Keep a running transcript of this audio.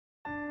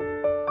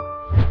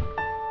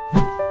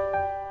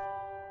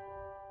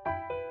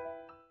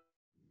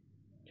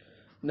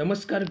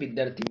नमस्कार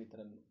विद्यार्थी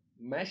मित्रांनो,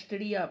 मॅथ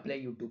स्टडी या आपल्या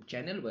यूट्यूब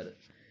चॅनलवर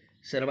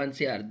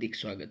सर्वांचे हार्दिक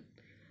स्वागत.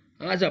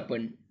 आज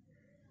आपण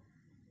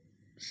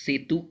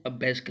सेतू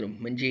अभ्यासक्रम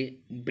म्हणजे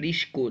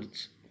ब्रिश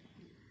कोर्स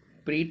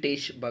प्री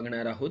टेस्ट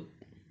बघणार आहोत.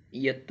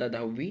 इयत्ता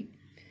 10वी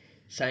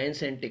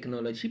सायन्स अँड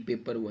टेक्नॉलॉजी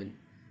पेपर 1.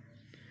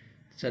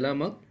 चला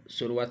मग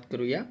सुरुवात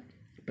करूया.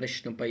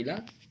 प्रश्न पहिला,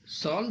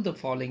 solve the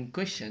following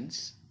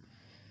questions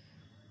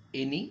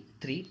any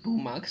 2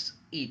 marks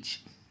इच.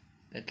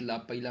 त्यातला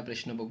पहिला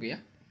प्रश्न बघूया.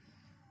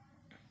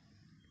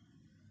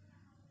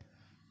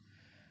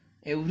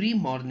 Every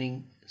morning,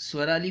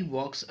 Swarali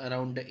walks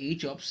around the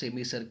edge of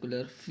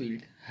semicircular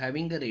field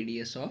having a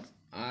radius of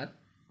r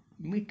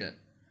meter.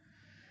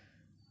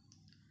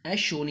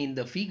 As shown in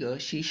the figure,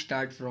 she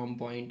starts from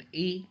point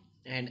A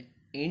and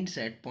ends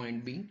at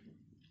point B.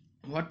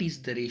 What is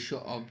the ratio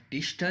of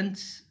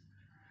distance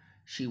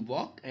she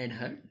walked and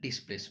her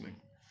displacement?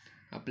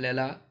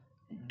 आपल्याला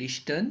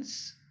distance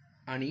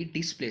आणि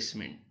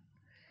displacement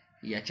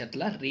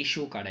याच्यातला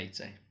ratio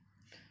काढायचा आहे.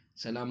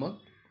 चला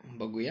मग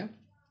बघूया.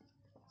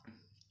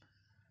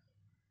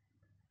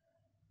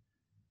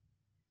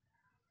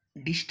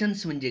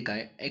 Distance म्हणजे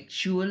काय?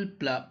 ॲक्च्युअल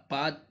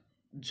पाथ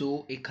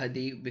जो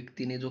एखादी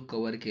व्यक्तीने जो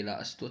कव्हर केला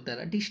असतो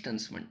त्याला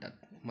डिस्टन्स म्हणतात.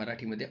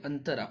 मराठीमध्ये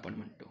अंतर आपण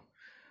म्हणतो.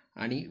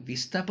 आणि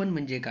विस्थापन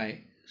म्हणजे काय?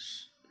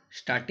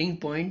 स्टार्टिंग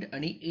पॉईंट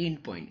आणि एंड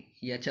पॉईंट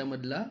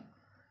याच्यामधला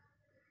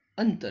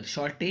अंतर,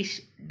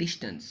 शॉर्टेस्ट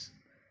डिस्टन्स,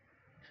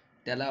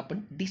 त्याला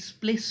आपण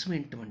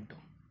डिस्प्लेसमेंट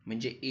म्हणतो.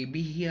 म्हणजे ए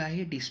बी ही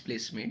आहे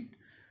डिस्प्लेसमेंट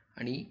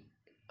आणि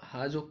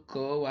हा जो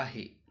कर्व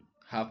आहे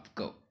हाफ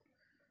कर्व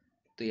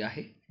ते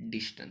आहे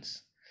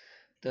डिस्टन्स.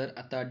 तर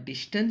आता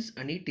डिस्टन्स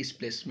आणि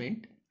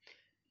डिस्प्लेसमेंट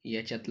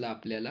याच्यातला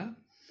आपल्याला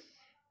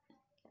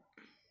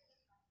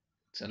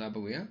चला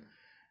बघूया.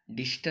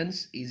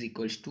 डिस्टन्स इज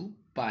इक्वल्स टू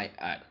पाय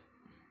आर.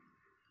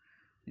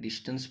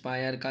 डिस्टन्स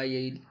पाय आर काय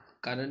येईल?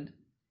 कारण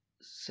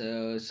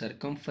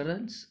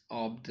circumference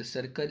of the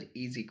circle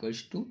is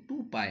equals to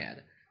 2 पाय आर.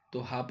 तो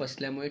हाफ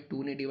असल्यामुळे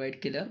 2 ने डिवाइड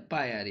केल्यावर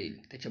पाय आर येईल.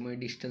 त्याच्यामुळे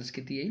डिस्टन्स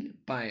किती येईल?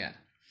 पाय आर.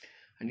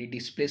 आणि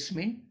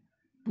डिस्प्लेसमेंट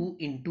 2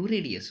 इंटू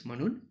रेडियस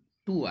म्हणून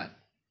 2r.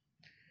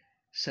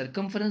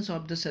 Circumference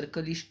of the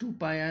circle is 2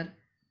 pi r.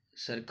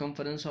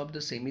 Circumference of the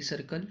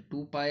semicircle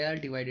 2 pi r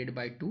divided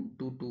by 2.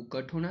 2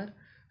 cut होणार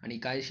आणि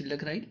काय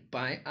शिल्लक राहील?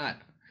 पाय आर.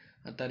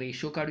 आता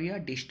रेशो काढूया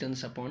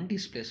डिस्टन्स अपॉन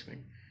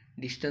डिस्प्लेसमेंट.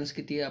 डिस्टन्स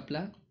किती आहे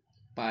आपला?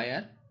 पाय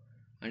आर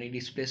आणि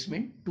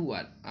displacement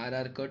 2r. R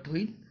R cut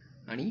होईल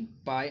आणि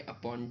पाय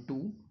अपॉन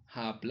 2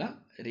 हा आपला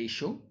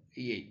रेशो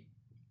येईल.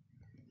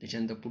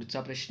 त्याच्यानंतर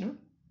पुढचा प्रश्न,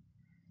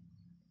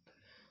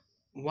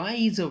 why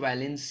is a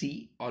valency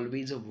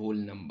always a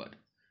whole number?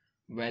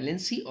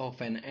 Valency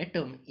of an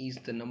atom is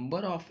the number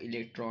of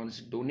electrons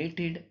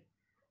donated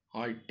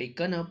or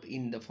taken up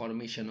in the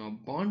formation of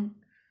bond.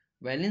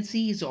 Valency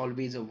is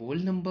always a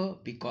whole number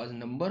because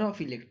number of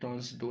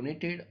electrons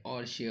donated or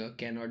share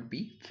cannot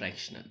be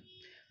fractional.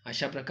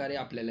 अशा प्रकारे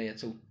आपल्याला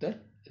याचं उत्तर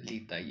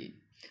लिहिता येईल.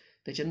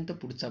 त्याच्यानंतर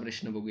पुढचा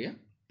प्रश्न बघूया.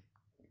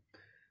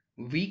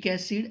 वीक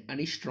ॲसिड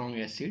आणि स्ट्रॉंग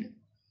ॲसिड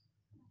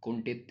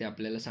कोणते ते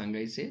आपल्याला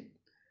सांगायचे.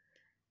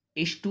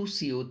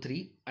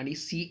 H2CO3 आणि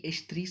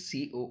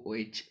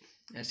CH3COOH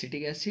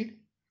ॲसिटिक ॲसिड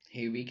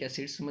हे वीक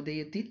ॲसिड्समध्ये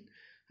येतील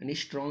आणि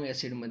स्ट्रॉंग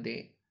ॲसिडमध्ये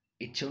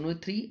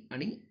HNO3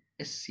 आणि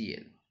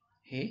HCl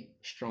हे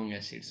स्ट्रॉंग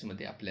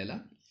ॲसिड्समध्ये आपल्याला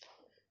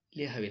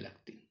लिहावे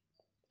लागतील.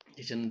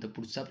 त्याच्यानंतर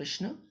पुढचा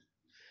प्रश्न,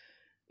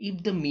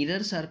 if the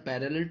mirrors R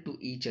parallel to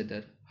each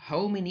other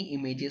how many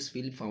images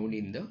will found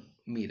in the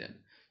mirror?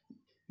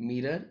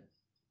 Mirror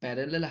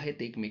parallel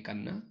आहेत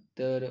एकमेकांना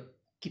तर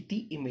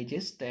किती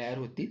इमेजेस तयार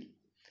होतील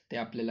ते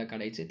आपल्याला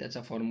काढायचे.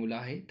 त्याचा फॉर्म्युला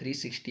आहे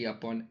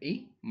 360/A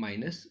 -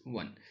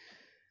 1.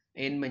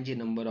 n म्हणजे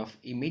नंबर ऑफ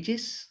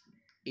इमेजेस,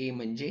 a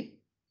म्हणजे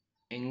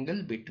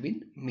अँगल बिटवीन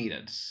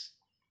मिरर्स.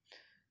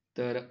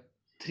 तर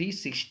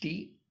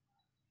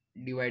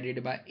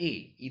 360/A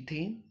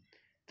इथे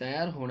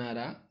तयार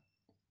होणारा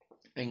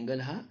अँगल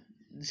हा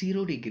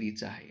 0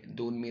 डिग्रीचा आहे.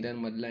 2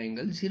 मिररमधला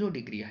अँगल 0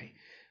 डिग्री आहे.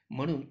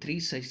 म्हणून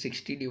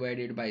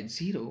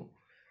 360/0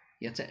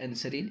 याचा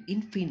आन्सर येईल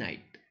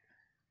इन्फिनाईट.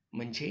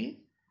 म्हणजे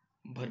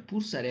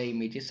भरपूर साऱ्या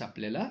इमेजेस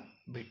आपल्याला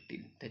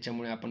भेटतील.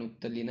 त्याच्यामुळे आपण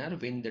उत्तर लिहिणार,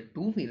 Wien the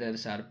 2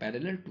 mirrors R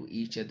parallel to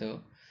each other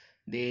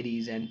there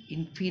is an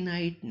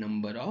infinite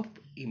number of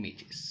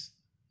images.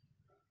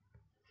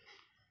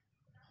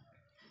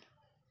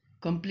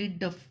 Complete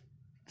the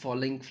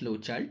following flow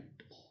chart.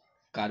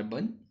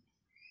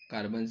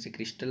 कार्बनचे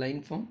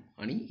क्रिस्टलाइन फॉर्म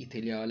आणि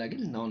इथे लिहावं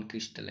लागेल नॉन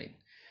क्रिस्टलाइन.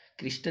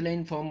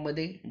 क्रिस्टलाइन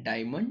फॉर्ममध्ये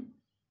डायमंड,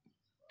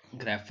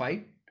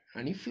 ग्रॅफाइट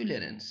आणि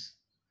फ्युलेरन्स.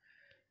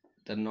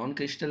 तर नॉन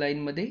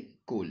क्रिस्टलाइनमध्ये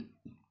कोल,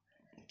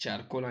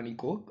 चारकोल आणि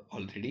कोक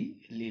ऑलरेडी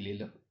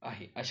लिहिलेलं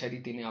आहे. अशा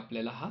रीतीने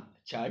आपल्याला हा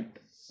चार्ट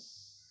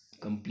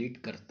कंप्लीट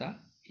करता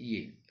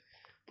येईल.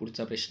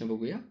 पुढचा प्रश्न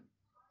बघूया.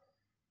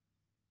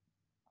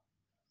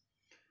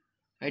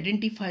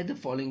 Identify the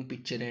following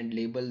picture and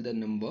label the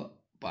number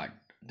part.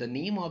 The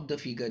name of the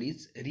figure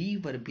is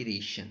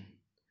रिव्हर्बिरेशन.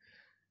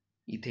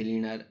 इथे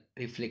लिहिणार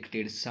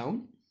reflected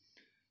sound,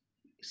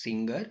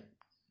 singer,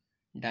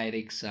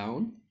 direct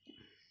sound,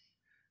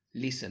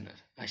 listener.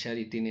 अशा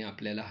रीतीने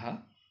आपल्याला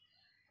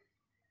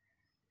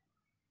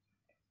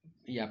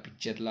या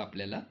पिक्चरला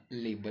आपल्याला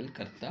लेबल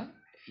करता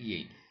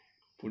येईल.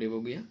 पुढे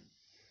बघूया.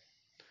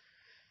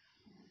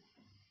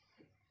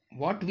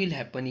 What will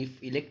happen if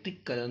electric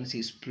current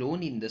is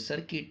flown in the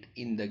circuit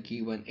in the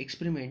given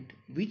experiment?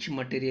 Which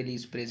material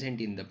is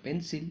present in the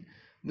pencil?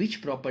 Which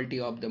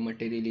property of the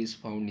material is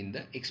found in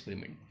the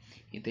experiment?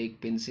 इथे एक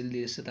pencil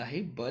दिसत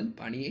आहे,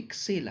 bulb आणि एक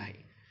sale आहे.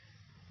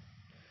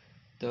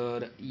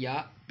 तर या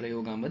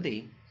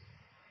प्रयोगामध्ये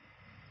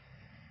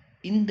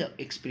in the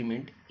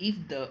experiment,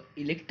 if the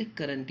electric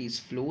current is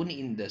flown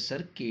in the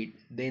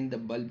circuit, then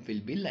the bulb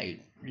will be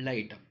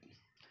light up.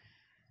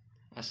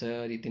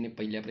 असं रीतीने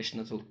पहिल्या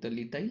प्रश्नाचं उत्तर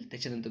लिहिता येईल.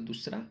 त्याच्यानंतर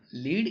दुसरा,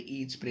 lead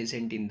is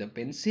present in the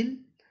pencil.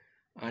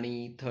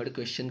 आणि थर्ड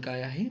क्वेश्चन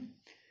काय आहे,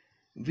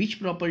 which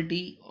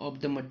property of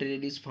the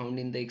material is found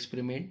in the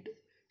experiment?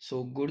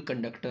 So good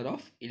conductor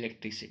of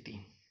electricity.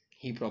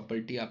 He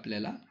property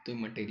आपल्याला तो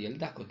मटेरियल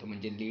दाखवतो,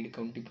 म्हणजे लीड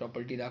कोणती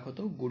प्रॉपर्टी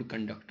दाखवतो? Good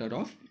conductor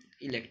of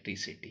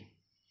electricity.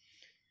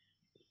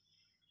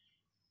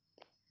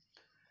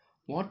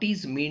 What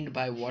is meant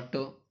by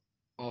water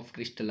of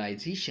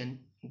crystallisation?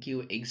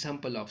 Give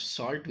example of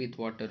salt with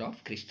water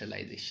of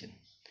crystallisation.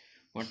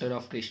 Water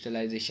of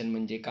crystallisation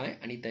म्हणजे काय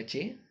आणि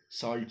त्याचे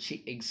सॉल्टची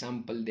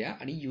एक्झाम्पल द्या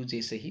आणि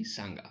युजेसही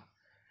सांगा.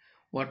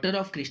 Water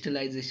of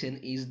crystallisation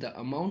is the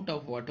amount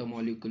of water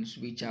molecules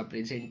which are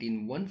present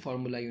in one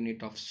formula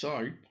unit of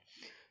salt.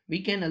 We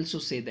can also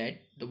say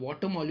that the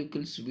water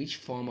molecules which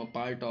form a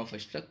part of a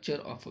structure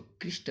of a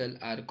crystal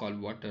R called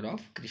water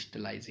of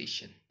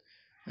crystallisation.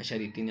 अशा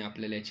रीतीने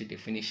आपल्याला याची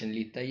definition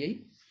लिहिता येईल.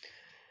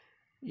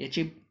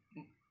 याचे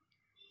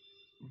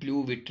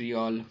blue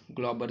विट्रिऑल,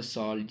 ग्लॉबर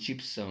salt,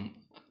 gypsum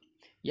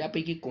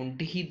यापैकी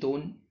कोणतेही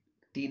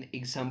 2-3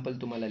 example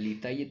तुम्हाला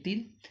लिहिता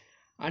येतील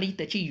आणि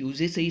त्याचे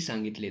युजेसही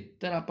सांगितलेत.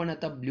 तर आपण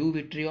आता ब्लू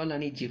विट्रिऑल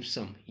आणि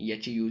जिप्सम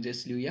याचे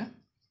युजेस लिहूया.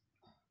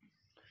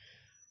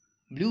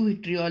 Blue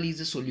विट्रिऑल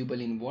is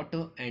soluble in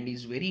water and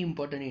is very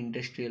important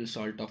industrial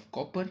salt of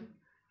copper.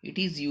 It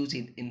is used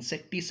in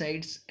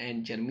insecticides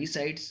and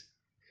germicides,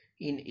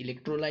 in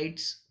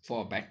electrolytes for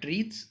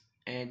batteries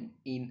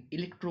and in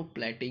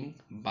electroplating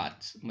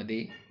baths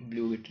मध्ये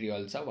blue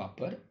विट्रिऑलचा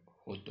वापर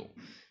होतो.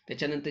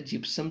 त्याच्यानंतर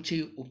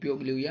जिप्समचे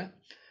उपयोग लिहूया.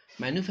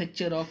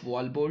 Manufacture of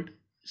वॉलबोर्ड,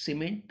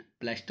 cement,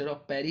 plaster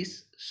of Paris,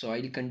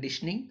 soil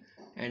conditioning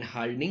and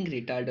hardening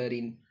retarder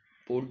in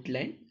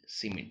Portland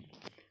cement.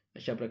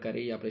 अशा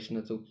प्रकारे या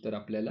प्रश्नाचं उत्तर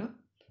आपल्याला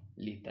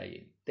लिहिता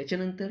येईल.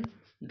 त्याच्यानंतर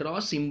draw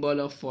symbol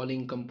of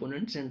following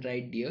components and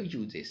write dear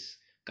uses.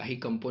 काही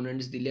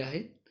कंपोनंट्स दिले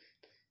आहेत,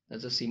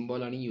 त्याचं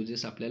सिम्बॉल आणि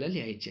युजेस आपल्याला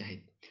लिहायचे आहेत.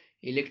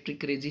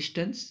 इलेक्ट्रिक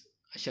रेजिस्टन्स,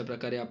 अशा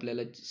प्रकारे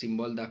आपल्याला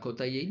सिम्बॉल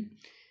दाखवता येईल.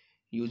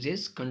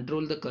 Uses,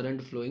 control the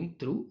current flowing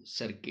through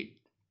circuit.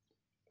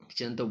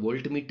 त्याच्यानंतर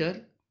व्होल्टमीटर,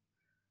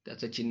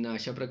 त्याचं चिन्ह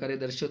अशा प्रकारे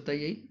दर्शवता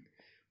येईल.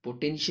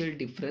 पोटेन्शियल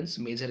डिफरन्स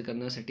मेजर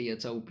करण्यासाठी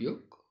याचा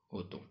उपयोग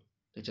होतो.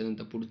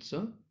 त्याच्यानंतर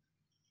पुढचं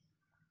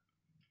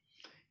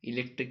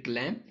इलेक्ट्रिक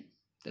लॅम्प,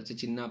 त्याचं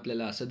चिन्ह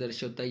आपल्याला असं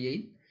दर्शवता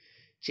येईल.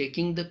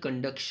 Checking the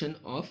conduction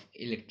of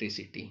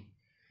electricity.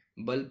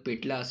 Bulb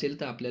पेटला असेल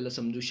तर आपल्याला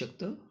समजू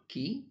शकतं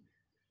की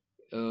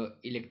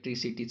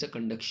इलेक्ट्रिसिटीचं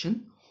कंडक्शन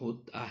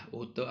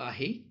होतं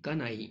आहे का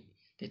नाही,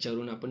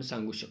 त्याच्यावरून आपण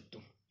सांगू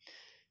शकतो.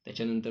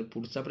 त्याच्यानंतर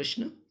पुढचा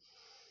प्रश्न,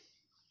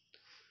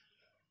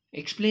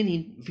 explain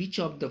in which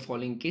of the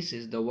following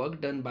cases the work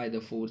done by the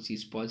force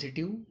is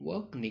positive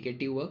work,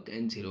 negative work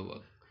and zero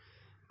work.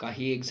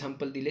 काही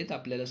एक्झाम्पल दिलेत,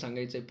 आपल्याला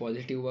सांगायचं आहे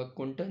पॉझिटिव्ह वर्क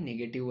कोणतं,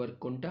 निगेटिव्ह वर्क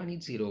कोणतं आणि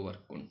झिरो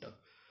वर्क कोणतं.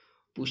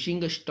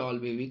 Pushing a stall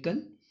व्हेविकल,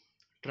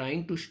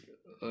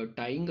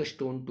 tying a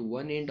stone to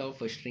one end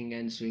of a string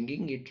and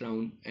swinging it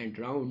round and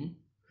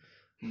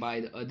round by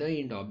the other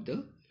end of the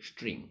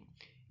string,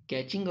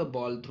 catching a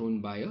ball thrown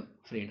by a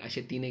friend.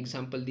 असे 3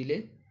 example दिले.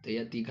 तर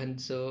या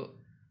तिघांचं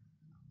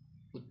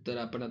उत्तर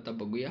आपण आता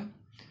बघूया.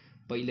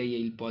 पहिलं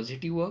येईल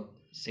पॉझिटिव्ह वर्क,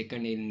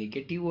 सेकंड येईल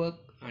निगेटिव्ह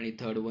वर्क आणि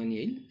थर्ड वन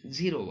येईल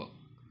zero work.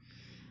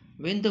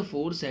 When the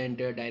force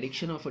and the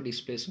direction of a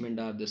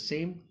displacement are the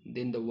same,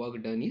 then the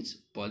work done is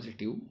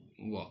positive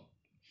work.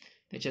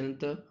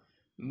 त्याच्यानंतर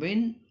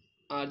when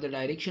are the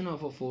direction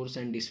of a force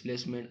and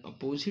displacement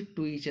opposite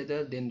to each other,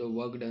 then the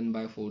work done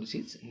by force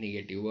is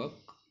negative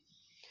work.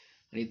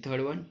 And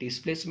third one,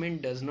 displacement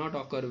does not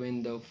occur when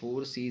the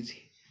force is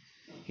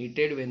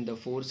heated. When the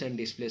force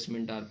and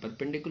displacement are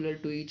perpendicular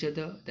to each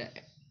other, the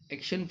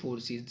action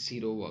force is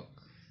zero work.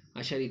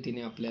 अशा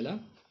रीतीने आपल्याला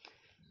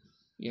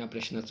या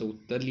प्रश्नाचं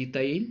उत्तर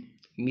लिहिता येईल.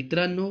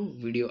 मित्रांनो,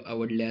 video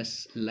आवडल्यास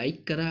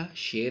लाईक करा,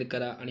 शेअर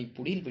करा आणि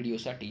पुढील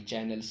व्हिडिओसाठी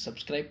चॅनल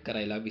सबस्क्राईब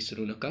करायला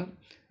विसरू नका.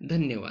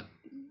 धन्यवाद.